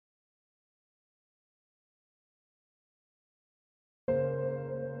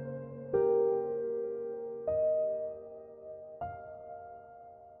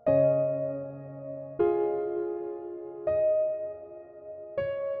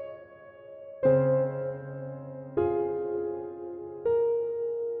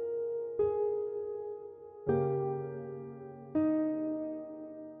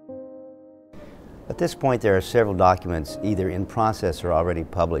this point, there are several documents either in process or already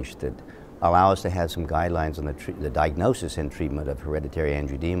published that allow us to have some guidelines on the diagnosis and treatment of hereditary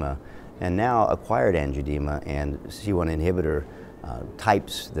angioedema and now acquired angioedema and C1 inhibitor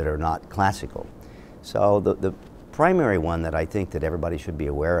types that are not classical. So the primary one that I think that everybody should be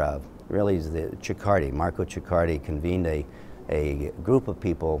aware of really is the Ciccardi. Marco Ciccardi convened a group of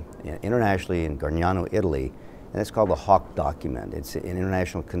people internationally in Gargnano, Italy, and it's called the HAWK document. It's an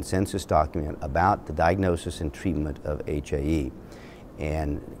international consensus document about the diagnosis and treatment of HAE.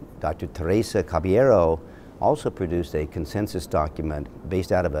 And Dr. Teresa Caballero also produced a consensus document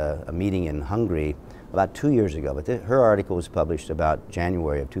based out of a meeting in Hungary about 2 years ago. But her article was published about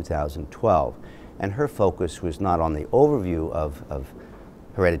January of 2012. And her focus was not on the overview of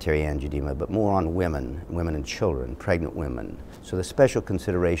hereditary angioedema, but more on women and children, pregnant women. So the special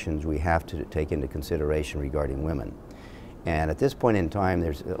considerations we have to take into consideration regarding women. And at this point in time,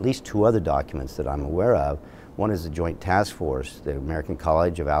 there's at least 2 other documents that I'm aware of. One is the Joint Task Force, the American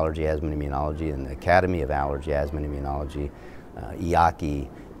College of Allergy, Asthma and Immunology, and the Academy of Allergy, Asthma and Immunology, IACCAI,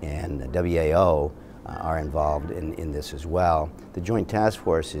 and WAO are involved in this as well. The Joint Task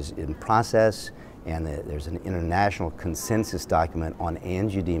Force is in process, and there's an international consensus document on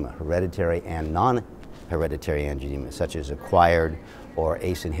angioedema, hereditary and non-hereditary angioedema, such as acquired or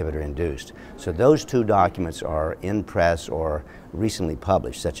ACE inhibitor induced. So those 2 documents are in press or recently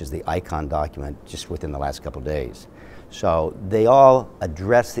published, such as the ICON document just within the last couple of days. So they all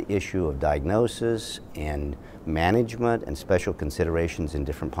address the issue of diagnosis and management and special considerations in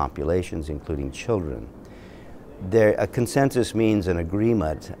different populations, including children. A consensus means an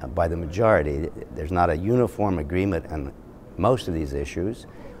agreement by the majority. There's not a uniform agreement on most of these issues.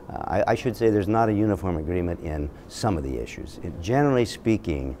 I should say there's not a uniform agreement in some of the issues. Generally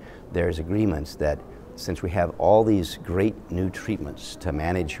speaking, there's agreements that since we have all these great new treatments to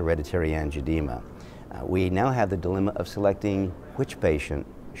manage hereditary angioedema, we now have the dilemma of selecting which patient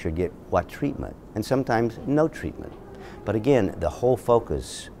should get what treatment, and sometimes no treatment. But again, the whole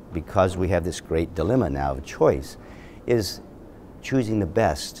focus, because we have this great dilemma now of choice, is choosing the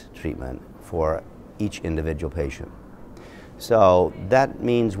best treatment for each individual patient. So that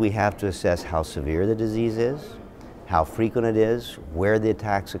means we have to assess how severe the disease is, how frequent it is, where the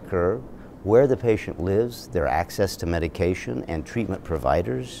attacks occur, where the patient lives, their access to medication and treatment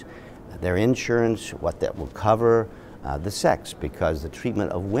providers, their insurance, what that will cover, the sex, because the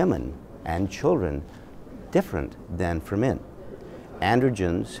treatment of women and children different than for men.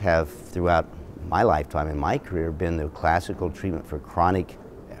 Androgens have, throughout my lifetime and my career, been the classical treatment for chronic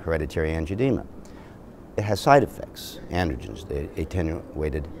hereditary angioedema. It has side effects, androgens, the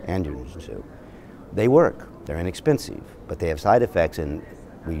attenuated androgens do. They work, they're inexpensive, but they have side effects, and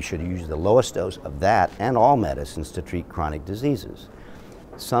we should use the lowest dose of that and all medicines to treat chronic diseases.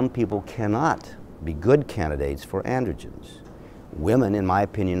 Some people cannot be good candidates for androgens. Women, in my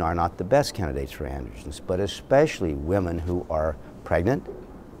opinion, are not the best candidates for androgens, but especially women who are pregnant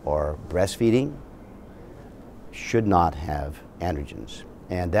or breastfeeding should not have androgens.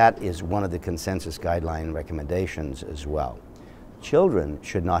 And that is one of the consensus guideline recommendations as well. Children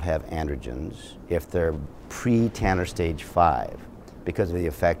should not have androgens if they're pre-Tanner stage 5 because of the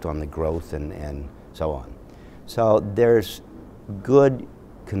effect on the growth and so on. So there's good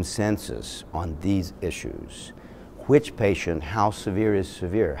consensus on these issues. Which patient, how severe is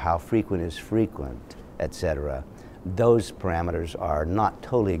severe, how frequent is frequent, etc. Those parameters are not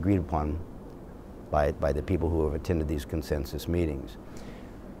totally agreed upon by the people who have attended these consensus meetings.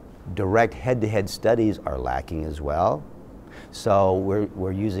 Direct head-to-head studies are lacking as well. So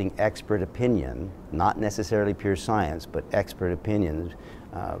we're using expert opinion, not necessarily pure science, but expert opinions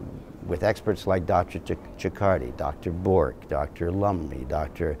with experts like Dr. Ciccardi, Dr. Bork, Dr. Lumley,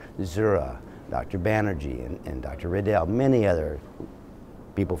 Dr. Zura, Dr. Banerjee, and Dr. Riddell, many other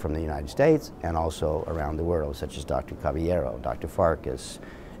people from the United States and also around the world, such as Dr. Caballero, Dr. Farkas,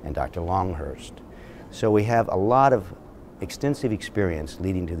 and Dr. Longhurst. So we have a lot of extensive experience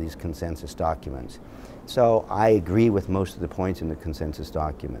leading to these consensus documents. So I agree with most of the points in the consensus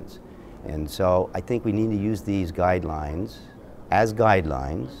documents. And so I think we need to use these guidelines,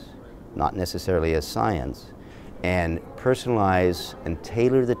 not necessarily as science, and personalize and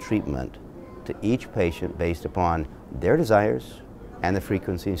tailor the treatment to each patient based upon their desires and the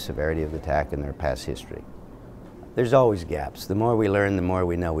frequency and severity of the attack and their past history. There's always gaps. The more we learn, the more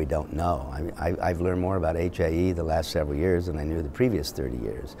we know we don't know. I've learned more about HAE the last several years than I knew the previous 30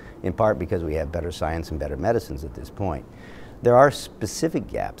 years, in part because we have better science and better medicines at this point. There are specific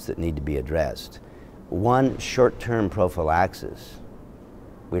gaps that need to be addressed. One, short-term prophylaxis.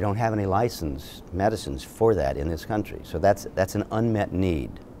 We don't have any licensed medicines for that in this country, so that's an unmet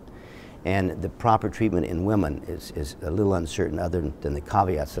need. And the proper treatment in women is a little uncertain, other than the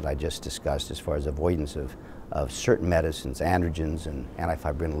caveats that I just discussed as far as avoidance of certain medicines, androgens and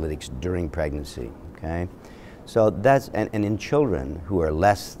antifibrinolytics during pregnancy, okay? So that's, and in children who are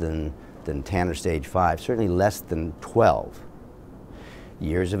less than Tanner stage 5, certainly less than 12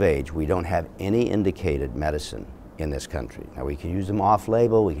 years of age, we don't have any indicated medicine in this country. Now we can use them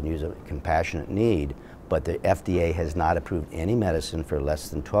off-label, we can use a compassionate need, but the FDA has not approved any medicine for less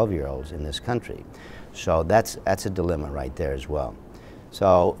than 12-year-olds in this country. So that's a dilemma right there as well.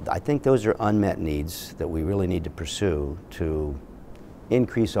 So I think those are unmet needs that we really need to pursue to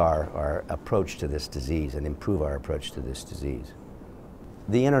increase our approach to this disease and improve our approach to this disease.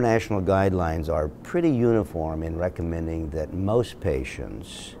 The international guidelines are pretty uniform in recommending that most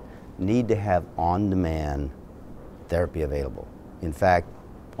patients need to have on-demand therapy available. In fact,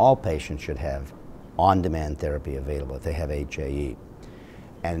 all patients should have on-demand therapy available if they have HAE.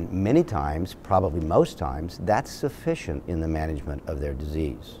 And many times, probably most times, that's sufficient in the management of their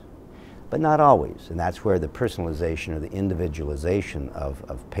disease. But not always, and that's where the personalization or the individualization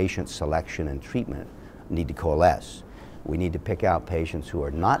of patient selection and treatment need to coalesce. We need to pick out patients who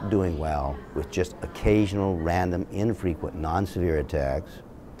are not doing well with just occasional, random, infrequent, non-severe attacks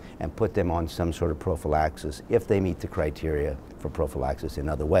and put them on some sort of prophylaxis if they meet the criteria for prophylaxis in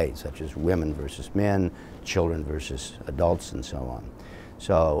other ways, such as women versus men, children versus adults, and so on.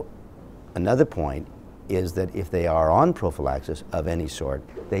 So another point is that if they are on prophylaxis of any sort,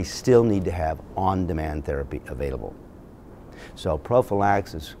 they still need to have on-demand therapy available. So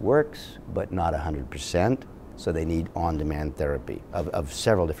prophylaxis works, but not 100%, so they need on-demand therapy of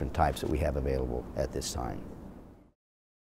several different types that we have available at this time.